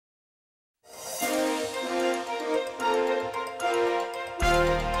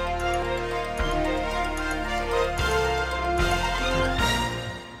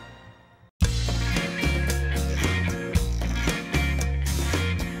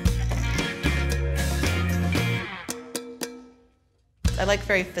I like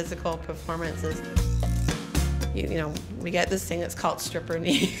very physical performances. You know, we get this thing that's called stripper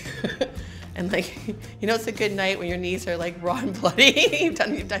knee. And like, you know, it's a good night when your knees are like raw and bloody. You've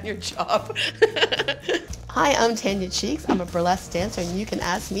done your job. Hi, I'm Tanya Cheex. I'm a burlesque dancer and you can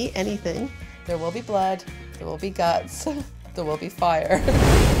ask me anything. There will be blood, there will be guts, there will be fire.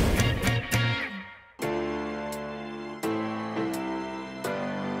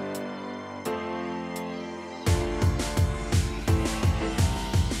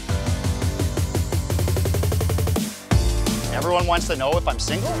 Everyone wants to know if I'm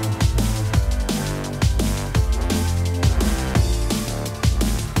single?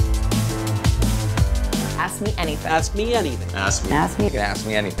 Ask me anything. Ask me anything. Ask me. Ask me. You can ask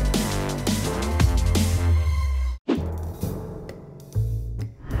me anything.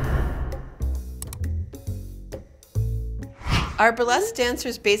 Are burlesque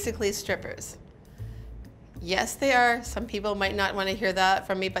dancers basically strippers? Yes, they are. Some people might not want to hear that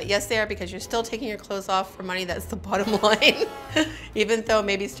from me, but yes, they are, because you're still taking your clothes off for money. That's the bottom line. Even though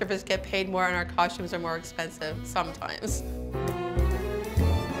maybe strippers get paid more and our costumes are more expensive sometimes.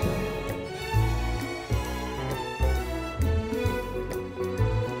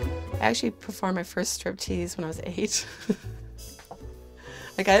 I actually performed my first striptease when I was 8.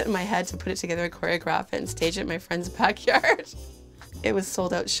 I got it in my head to put it together and choreograph it and stage it in my friend's backyard. It was a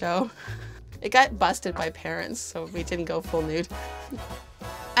sold-out show. It got busted by parents, so we didn't go full nude.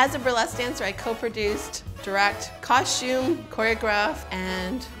 As a burlesque dancer, I co-produced, direct, costume, choreograph,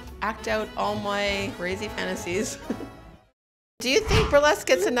 and act out all my crazy fantasies. Do you think burlesque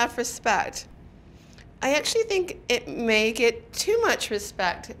gets enough respect? I actually think it may get too much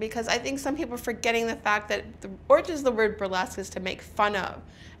respect, because I think some people are forgetting the fact that the origins of the word burlesque is to make fun of,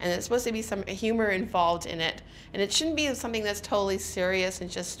 and there's supposed to be some humor involved in it. And it shouldn't be something that's totally serious and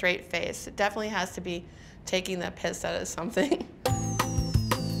just straight face. It definitely has to be taking the piss out of something.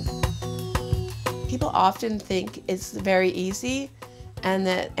 People often think it's very easy and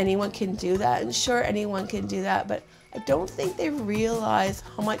that anyone can do that, and sure, anyone can do that, but I don't think they realize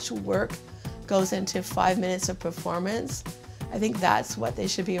how much work goes into 5 minutes of performance. I think that's what they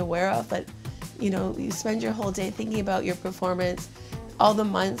should be aware of. But you know, you spend your whole day thinking about your performance, all the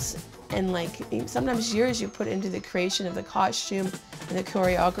months and like sometimes years you put into the creation of the costume and the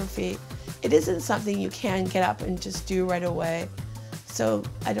choreography. It isn't something you can get up and just do right away. So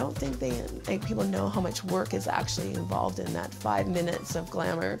I don't think people know how much work is actually involved in that 5 minutes of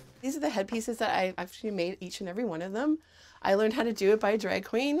glamour. These are the headpieces that I actually made, each and every one of them. I learned how to do it by a drag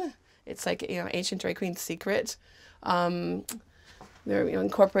queen. It's like, you know, ancient drag queen secret. They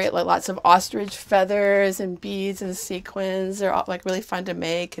incorporate like lots of ostrich feathers and beads and sequins. They're all like really fun to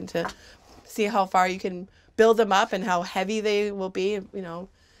make and to see how far you can build them up and how heavy they will be. You know,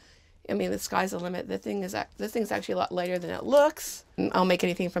 I mean, the sky's the limit. This thing's actually a lot lighter than it looks. And I'll make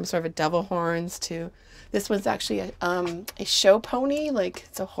anything from sort of devil horns to this one's actually a show pony. Like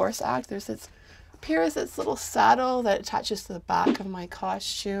it's a horse act. There's this appears this little saddle that attaches to the back of my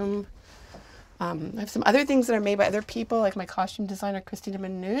costume. I have some other things that are made by other people, like my costume designer, Christina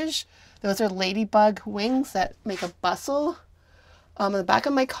Manouge. Those are ladybug wings that make a bustle on the back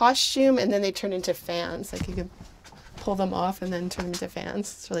of my costume, and then they turn into fans. Like you can pull them off and then turn them into fans.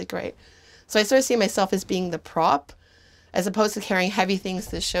 It's really great. So I sort of see myself as being the prop, as opposed to carrying heavy things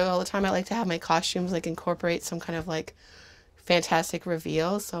to the show all the time. I like to have my costumes like incorporate some kind of like fantastic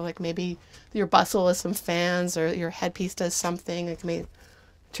reveal. So like maybe your bustle is some fans, or your headpiece does something. Like may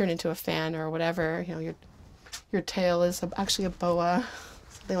turn into a fan or whatever. You know, your tail is actually a boa,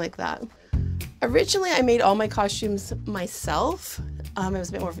 something like that. Originally, I made all my costumes myself. It was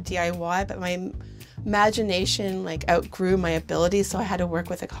a bit more of a DIY, but my imagination like outgrew my abilities, so I had to work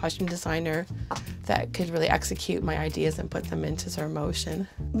with a costume designer that could really execute my ideas and put them into sort of motion.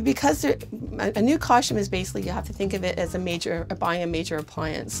 Because a new costume is basically, you have to think of it as buying a major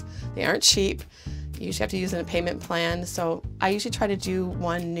appliance. They aren't cheap. You usually have to use a payment plan. So I usually try to do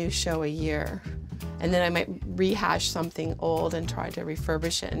one new show a year. And then I might rehash something old and try to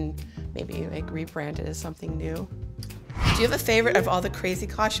refurbish it and maybe like rebrand it as something new. Do you have a favorite of all the crazy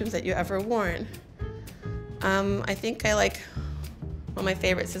costumes that you ever worn? I think I like, one of my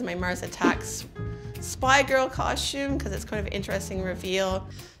favorites is my Mars Attacks Spy Girl costume, because it's kind of an interesting reveal.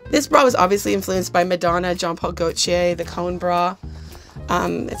 This bra was obviously influenced by Madonna, Jean Paul Gaultier, the cone bra.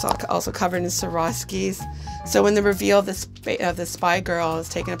 It's also covered in Swarovskis. So when the reveal of the Spy Girl is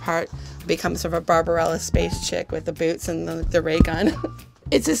taken apart, it becomes sort of a Barbarella space chick with the boots and the ray gun.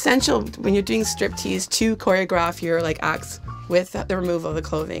 It's essential when you're doing striptease to choreograph your like acts with the removal of the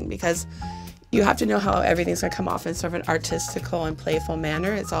clothing, because you have to know how everything's gonna come off in sort of an artistical and playful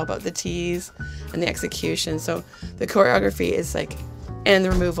manner. It's all about the tease and the execution. So the choreography is like And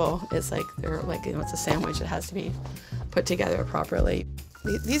the removal is like, they're like, you know, it's a sandwich. It has to be put together properly.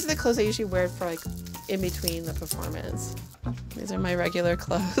 These are the clothes I usually wear for like in between the performance. These are my regular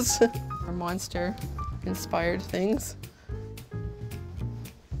clothes, or monster inspired things.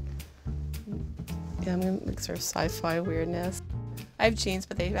 Yeah, I'm gonna like sort of sci-fi weirdness. I have jeans,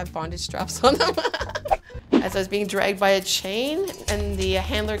 but they have bondage straps on them. As I was being dragged by a chain and the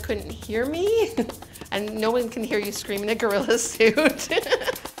handler couldn't hear me, and no one can hear you scream in a gorilla suit.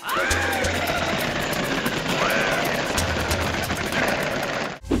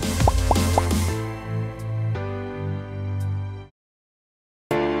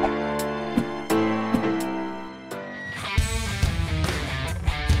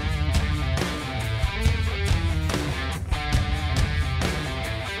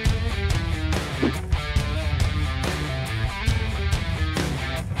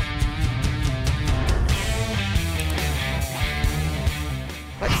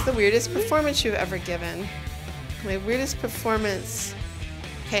 What's the weirdest performance you've ever given? My weirdest performance.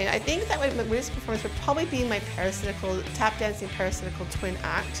 Okay, I think that my weirdest performance would probably be my parasitical, tap dancing parasitical twin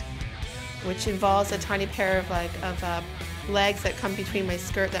act, which involves a tiny pair of legs that come between my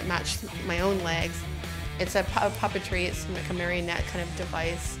skirt that match my own legs. It's a puppetry, it's like a marionette kind of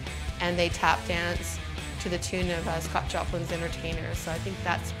device, and they tap dance to the tune of Scott Joplin's Entertainer. So I think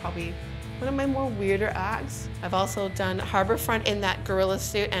that's probably one of my more weirder acts. I've also done Harborfront in that gorilla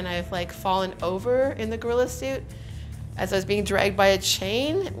suit, and I've like fallen over in the gorilla suit as I was being dragged by a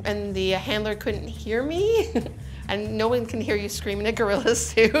chain, and the handler couldn't hear me, and no one can hear you scream in a gorilla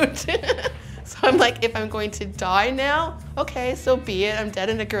suit. So I'm like, if I'm going to die now, okay, so be it, I'm dead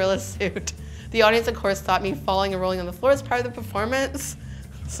in a gorilla suit. The audience, of course, thought me falling and rolling on the floor as part of the performance.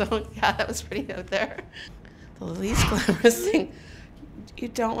 So yeah, that was pretty out there. The least glamorous thing, you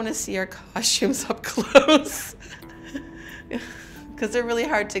don't want to see our costumes up close because they're really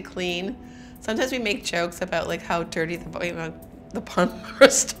hard to clean. Sometimes we make jokes about like how dirty the Performer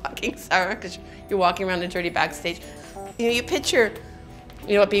stockings are because you're walking around a dirty backstage. You know, you picture,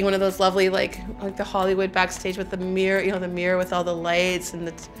 you know, it being one of those lovely like the Hollywood backstage with the mirror, you know, the mirror with all the lights and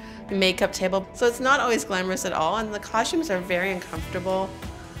the makeup table. So it's not always glamorous at all, and the costumes are very uncomfortable.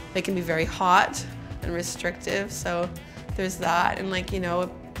 They can be very hot and restrictive. So there's that, and like, you know,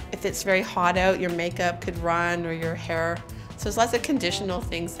 if it's very hot out, your makeup could run or your hair. So there's lots of conditional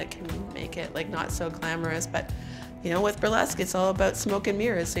things that can make it like not so glamorous. But you know, with burlesque, it's all about smoke and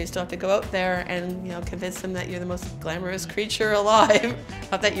mirrors. So you still have to go out there and, you know, convince them that you're the most glamorous creature alive.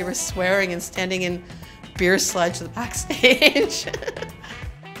 Not that you were swearing and standing in beer sludge at the backstage.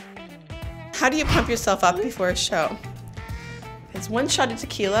 How do you pump yourself up before a show? It's one shot of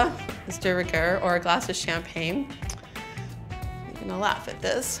tequila, it's de rigueur, or a glass of champagne. You're gonna laugh at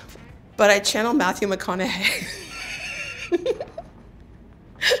this, but I channel Matthew McConaughey.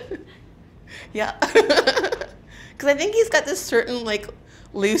 Yeah, because I think he's got this certain like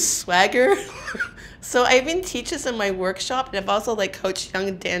loose swagger. So I even teach this in my workshop, and I've also like coached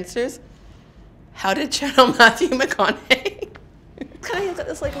young dancers how to channel Matthew McConaughey. Kind of got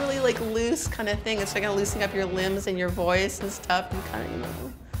this like really like loose kind of thing. It's like kind of loosening up your limbs and your voice and stuff, and kind of, you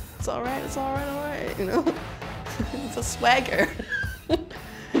know, it's all right, you know. It's a swagger.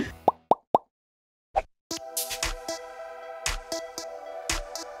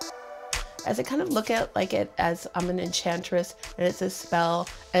 As I kind of look at like it as I'm an enchantress, and it's a spell,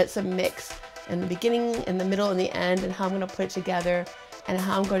 and it's a mix in the beginning, in the middle, and the end, and how I'm going to put it together, and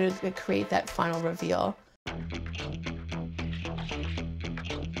how I'm going to create that final reveal.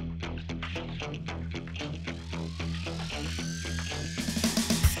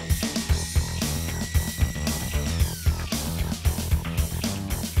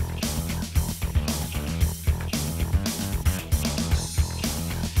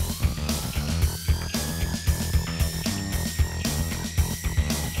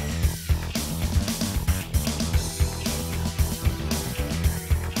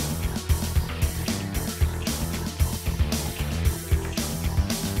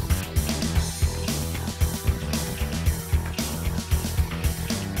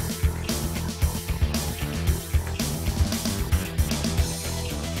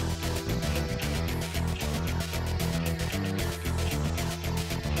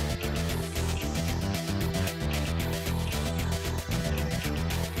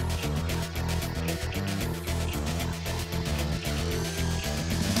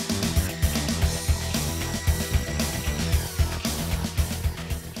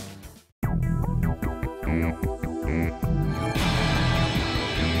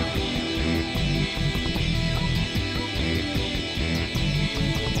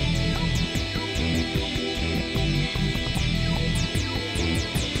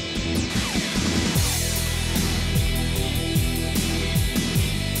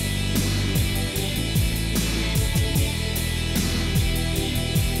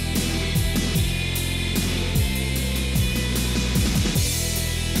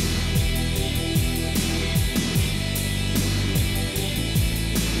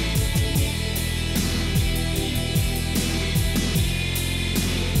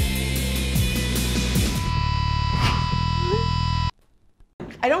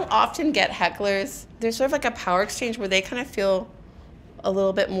 I don't often get hecklers. There's sort of like a power exchange where they kind of feel a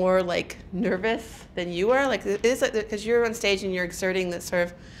little bit more like nervous than you are. Like it is like, because you're on stage and you're exerting this sort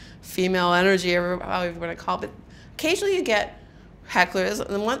of female energy, or however you want to call it. But occasionally you get hecklers.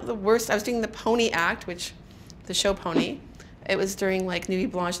 And the worst, I was doing the pony act, which the show Pony. It was during like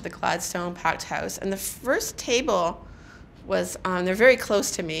Nuit Blanche at the Gladstone Packed House. And the first table was, they're very close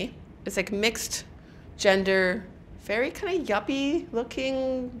to me. It's like mixed gender, very kind of yuppie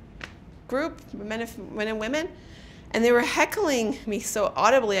looking group, men and women. And they were heckling me so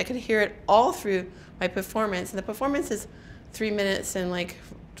audibly, I could hear it all through my performance. And the performance is 3 minutes and like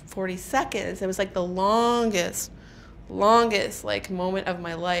 40 seconds. It was like the longest like moment of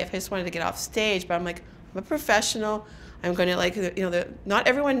my life. I just wanted to get off stage, but I'm like, I'm a professional. I'm going to like, you know, not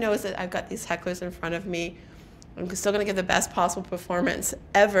everyone knows that I've got these hecklers in front of me. I'm still going to give the best possible performance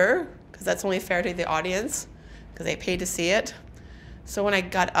ever, because that's only fair to the audience, because they paid to see it. So when I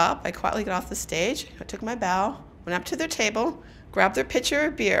got up, I quietly got off the stage. I took my bow, went up to their table, grabbed their pitcher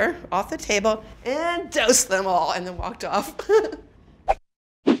of beer off the table, and dosed them all, and then walked off.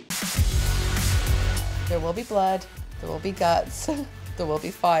 There will be blood, there will be guts, there will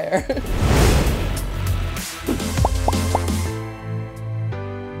be fire.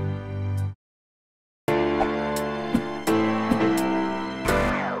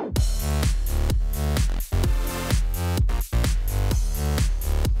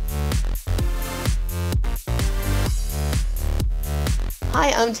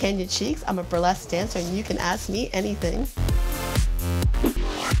 Hi, I'm Tanya Cheex. I'm a burlesque dancer, and you can ask me anything.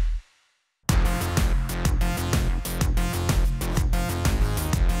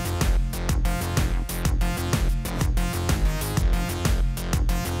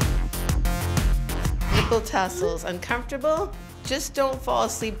 Nipple tassels, uncomfortable? Just don't fall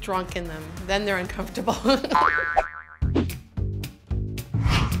asleep drunk in them. Then they're uncomfortable.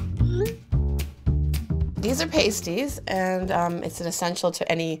 These are pasties, and it's an essential to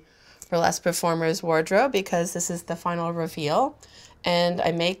any burlesque performer's wardrobe because this is the final reveal. And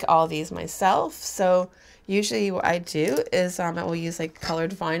I make all these myself. So usually what I do is I will use like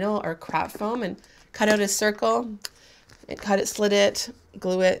colored vinyl or craft foam and cut out a circle, cut it, slit it,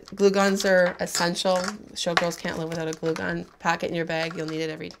 glue it. Glue guns are essential. Showgirls can't live without a glue gun. Pack it in your bag. You'll need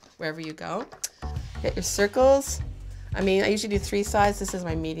it wherever you go. Get your circles. I mean, I usually do 3 sizes. This is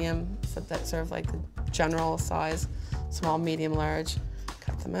my medium, so that's sort of like the general size, small, medium, large.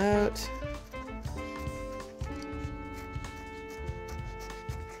 Cut them out.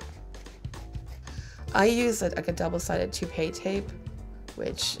 I use like a double-sided toupee tape,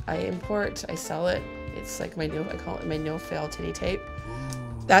 which I import. I sell it. It's like I call it my no-fail titty tape.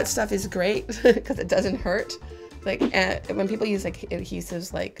 That stuff is great because it doesn't hurt. Like when people use like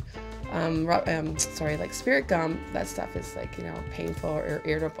adhesives like like spirit gum, that stuff is like, you know, painful or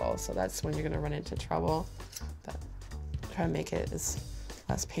irritable. So that's when you're gonna run into trouble. But try to make it as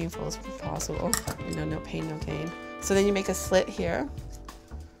less painful as possible. You know, no pain, no gain. So then you make a slit here.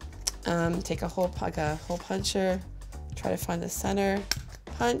 Take a hole puncher, try to find the center,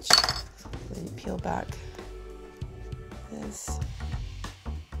 punch, then you peel back this.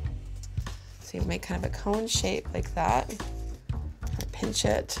 So you make kind of a cone shape like that, pinch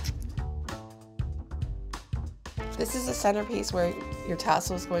it. This is the centerpiece where your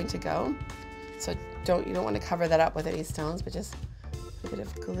tassel is going to go. So you don't want to cover that up with any stones, but just a bit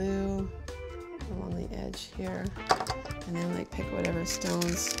of glue along the edge here, and then like pick whatever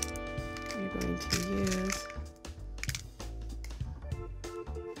stones you're going to use.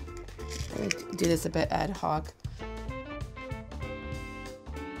 I'm going to do this a bit ad hoc.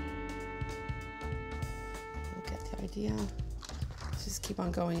 You'll get the idea. Just keep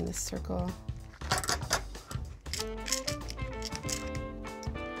on going in this circle.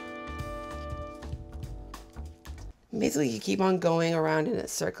 Basically, you keep on going around in a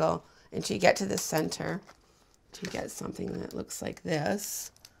circle until you get to the center, to get something that looks like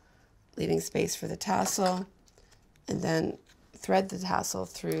this, leaving space for the tassel, and then thread the tassel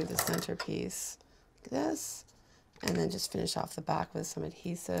through the centerpiece like this, and then just finish off the back with some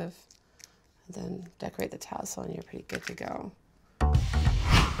adhesive, and then decorate the tassel, and you're pretty good to go.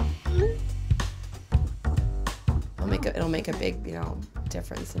 It'll make a big, you know,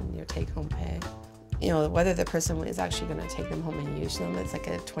 difference in your take-home pay. You know, whether the person is actually going to take them home and use them, it's like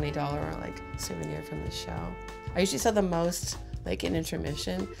a $20 like souvenir from the show. I usually sell the most like in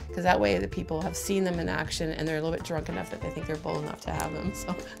intermission, because that way the people have seen them in action and they're a little bit drunk enough that they think they're bold enough to have them.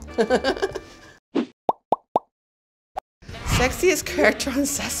 So. Sexiest character on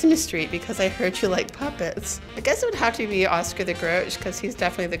Sesame Street, because I heard you like puppets. I guess it would have to be Oscar the Grouch, because he's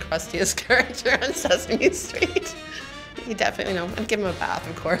definitely the crustiest character on Sesame Street. He definitely, and give him a bath,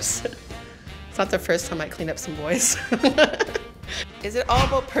 of course. It's not the first time I clean up some boys. Is it all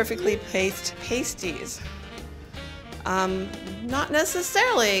about perfectly placed pasties? Not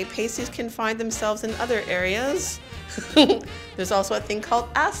necessarily. Pasties can find themselves in other areas. There's also a thing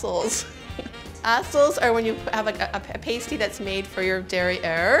called tassels. Tassels are when you have like a pasty that's made for your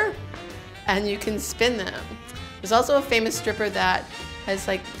derriere, and you can spin them. There's also a famous stripper that has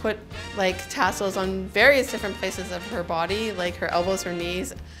like put like tassels on various different places of her body, like her elbows, her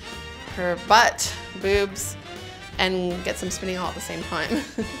knees, her butt, boobs, and gets them spinning all at the same time.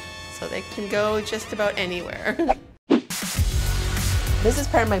 So they can go just about anywhere. This is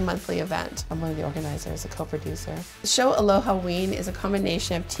part of my monthly event. I'm one of the organizers, a co-producer. The show Aloha-ween is a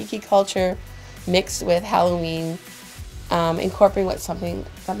combination of tiki culture mixed with Halloween, incorporating something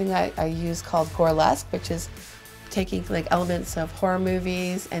that I use called burlesque, which is taking like elements of horror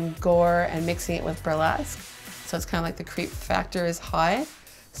movies and gore and mixing it with burlesque. So it's kind of like the creep factor is high.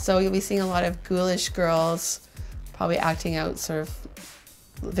 So you'll be seeing a lot of ghoulish girls probably acting out sort of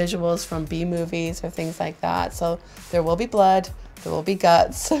visuals from B movies or things like that. So there will be blood, there will be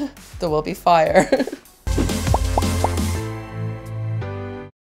guts, there will be fire.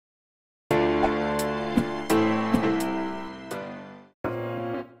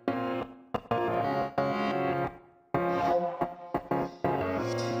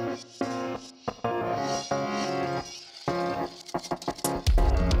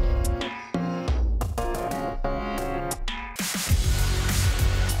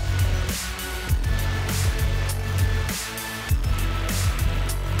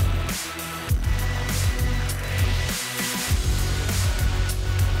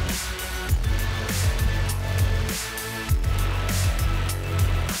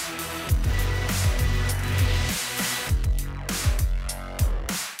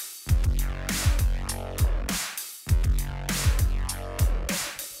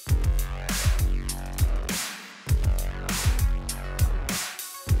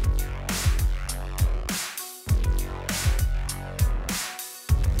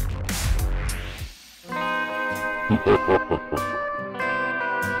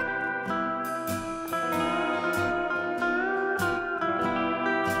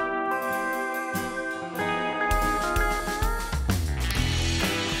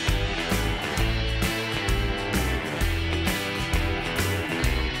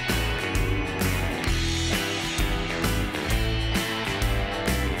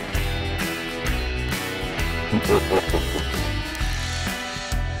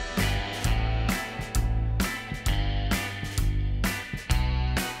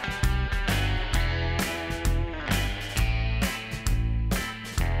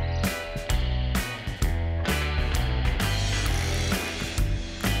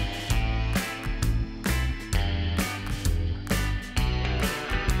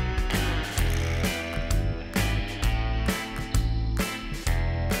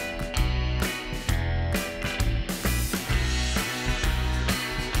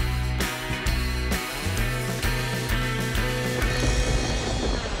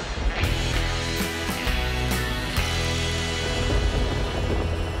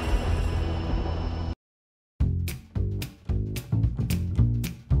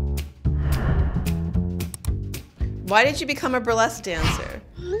 Why did you become a burlesque dancer?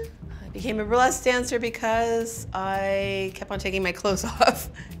 I became a burlesque dancer because I kept on taking my clothes off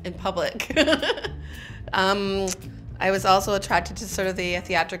in public. I was also attracted to sort of the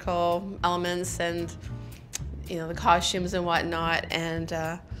theatrical elements and the costumes and whatnot.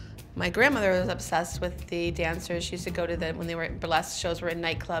 And my grandmother was obsessed with the dancers. She used to go to when they were burlesque shows were in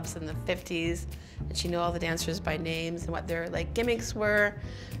nightclubs in the 50s, and she knew all the dancers by names and what their like gimmicks were.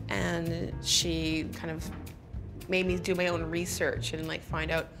 And she kind of made me do my own research and like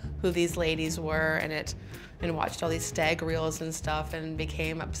find out who these ladies were, and watched all these stag reels and stuff and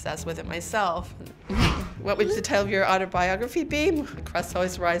became obsessed with it myself. What would the title of your autobiography be? The crust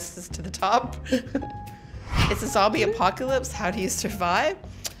always rises to the top. It's a zombie apocalypse. How do you survive?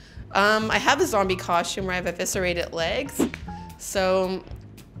 I have a zombie costume where I have eviscerated legs. So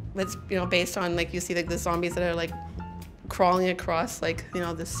it's based on like you see like the zombies that are like crawling across like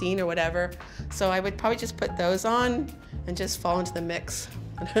the scene or whatever. So I would probably just put those on and just fall into the mix.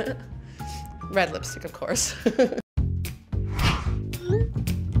 Red lipstick, of course. The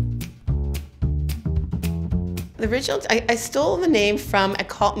original, I stole the name from a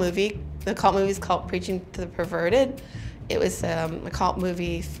cult movie. The cult movie is called Preaching to the Perverted. It was a cult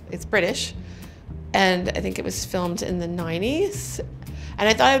movie, it's British, and I think it was filmed in the 90s. And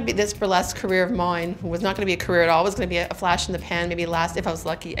I thought it would be this burlesque career of mine was not going to be a career at all. It was going to be a flash in the pan, maybe last, if I was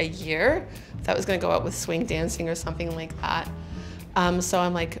lucky, a year. If I was going to go out with swing dancing or something like that. So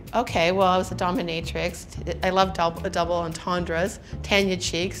I'm like, okay, well, I was a dominatrix. I love double entendres. Tanya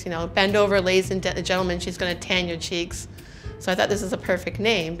Cheex, you know, bend over, ladies and gentlemen, she's going to tan your cheeks. So I thought this is a perfect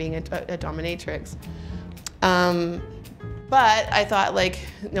name, being a dominatrix. But I thought, like,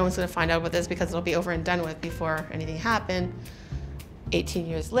 no one's going to find out about this because it'll be over and done with before anything happened. 18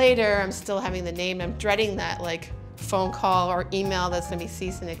 years later, I'm still having the name. I'm dreading that, like, phone call or email that's going to be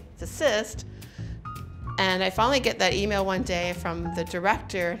cease and desist. And I finally get that email one day from the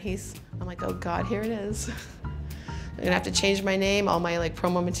director. I'm like, oh God, here it is. I'm gonna have to change my name, all my like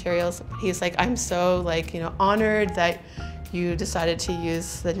promo materials. He's like, I'm so like, you know, honored that you decided to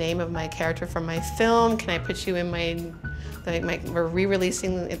use the name of my character from my film. Can I put you in we're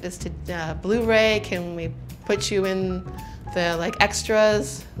re-releasing this to Blu-ray. Can we put you in the like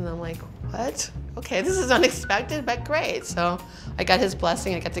extras? And I'm like, what? Okay, this is unexpected, but great. So I got his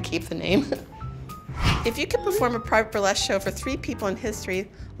blessing, I got to keep the name. If you could perform a private burlesque show for 3 people in history,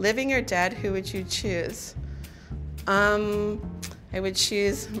 living or dead, who would you choose? I would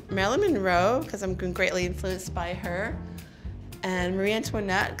choose Marilyn Monroe, because I'm greatly influenced by her, and Marie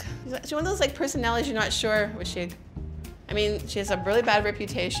Antoinette. She's one of those like personalities you're not sure what she has a really bad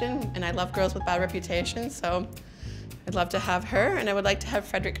reputation, and I love girls with bad reputations, so I'd love to have her. And I would like to have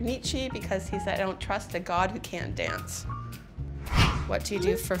Friedrich Nietzsche, because he said, I don't trust a god who can't dance. What do you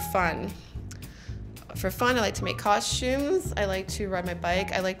do for fun? For fun, I like to make costumes. I like to ride my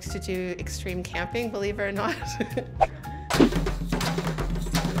bike. I like to do extreme camping, believe it or not.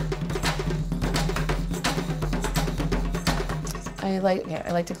 I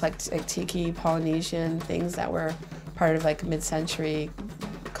like to collect like tiki, Polynesian things that were part of like mid-century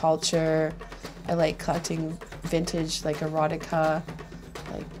culture. I like collecting vintage like erotica,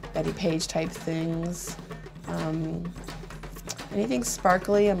 like Betty Page type things. Anything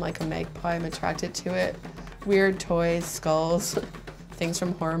sparkly, I'm like a magpie, I'm attracted to it. Weird toys, skulls, things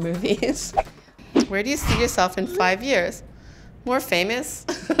from horror movies. Where do you see yourself in 5 years? More famous.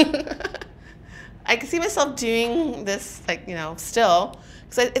 I can see myself doing this, like, you know, still.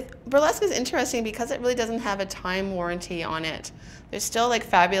 Because burlesque is interesting because it really doesn't have a time warranty on it. There's still like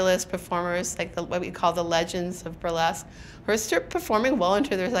fabulous performers, like what we call the legends of burlesque, who are still performing well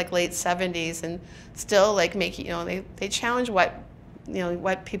into their like late 70s and still like making, you know, they challenge what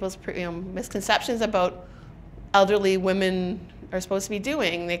people's misconceptions about elderly women are supposed to be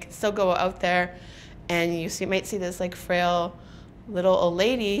doing. They can still go out there, and you might see this like frail little old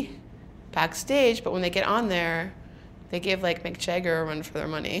lady backstage, but when they get on there, they give like Mick Jagger a run for their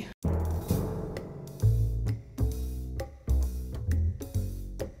money.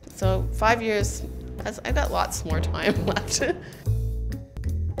 So 5 years, I've got lots more time left.